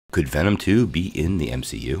Could Venom 2 be in the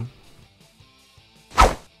MCU?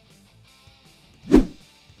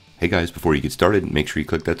 Hey guys, before you get started, make sure you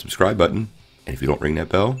click that subscribe button, and if you don't ring that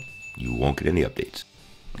bell, you won't get any updates.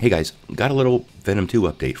 Hey guys, got a little Venom 2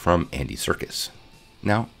 update from Andy Serkis.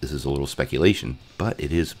 Now, this is a little speculation, but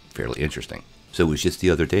it is fairly interesting. So it was just the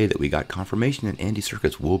other day that we got confirmation that Andy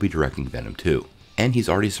Serkis will be directing Venom 2. And he's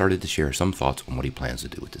already started to share some thoughts on what he plans to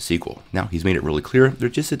do with the sequel. Now, he's made it really clear they're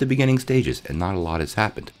just at the beginning stages and not a lot has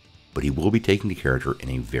happened. But he will be taking the character in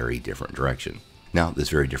a very different direction. Now, this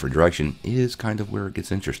very different direction is kind of where it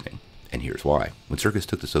gets interesting. And here's why. When Serkis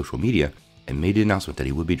took to social media and made the announcement that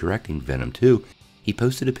he would be directing Venom 2, he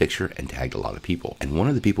posted a picture and tagged a lot of people. And one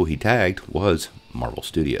of the people he tagged was Marvel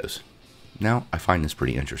Studios. Now, I find this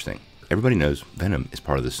pretty interesting. Everybody knows Venom is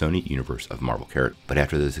part of the Sony universe of Marvel characters. But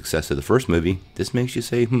after the success of the first movie, this makes you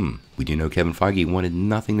say, we do know Kevin Feige wanted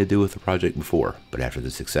nothing to do with the project before. But after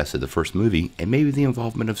the success of the first movie, and maybe the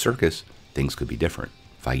involvement of Serkis, things could be different.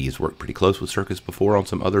 Feige has worked pretty close with Serkis before on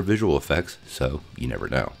some other visual effects, so you never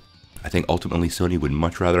know. I think ultimately Sony would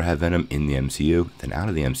much rather have Venom in the MCU than out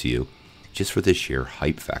of the MCU, just for this sheer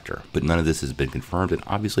hype factor. But none of this has been confirmed, and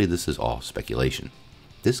obviously this is all speculation.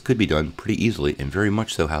 This could be done pretty easily, and very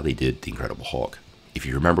much so how they did The Incredible Hulk. If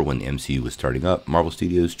you remember when the MCU was starting up, Marvel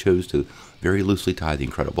Studios chose to very loosely tie The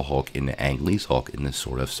Incredible Hulk into Ang Lee's Hulk in this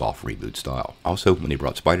sort of soft reboot style. Also, when they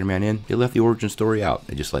brought Spider-Man in, they left the origin story out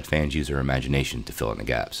and just let fans use their imagination to fill in the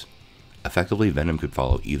gaps. Effectively, Venom could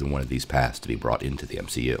follow either one of these paths to be brought into the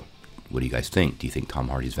MCU. What do you guys think? Do you think Tom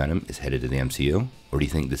Hardy's Venom is headed to the MCU? Or do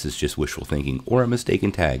you think this is just wishful thinking or a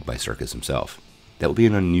mistaken tag by Serkis himself? That would be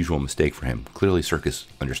an unusual mistake for him. Clearly Serkis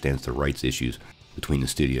understands the rights issues between the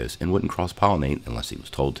studios and wouldn't cross-pollinate unless he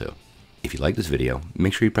was told to. If you like this video,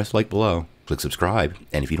 make sure you press like below, click subscribe,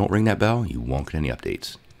 and if you don't ring that bell, you won't get any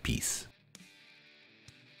updates. Peace.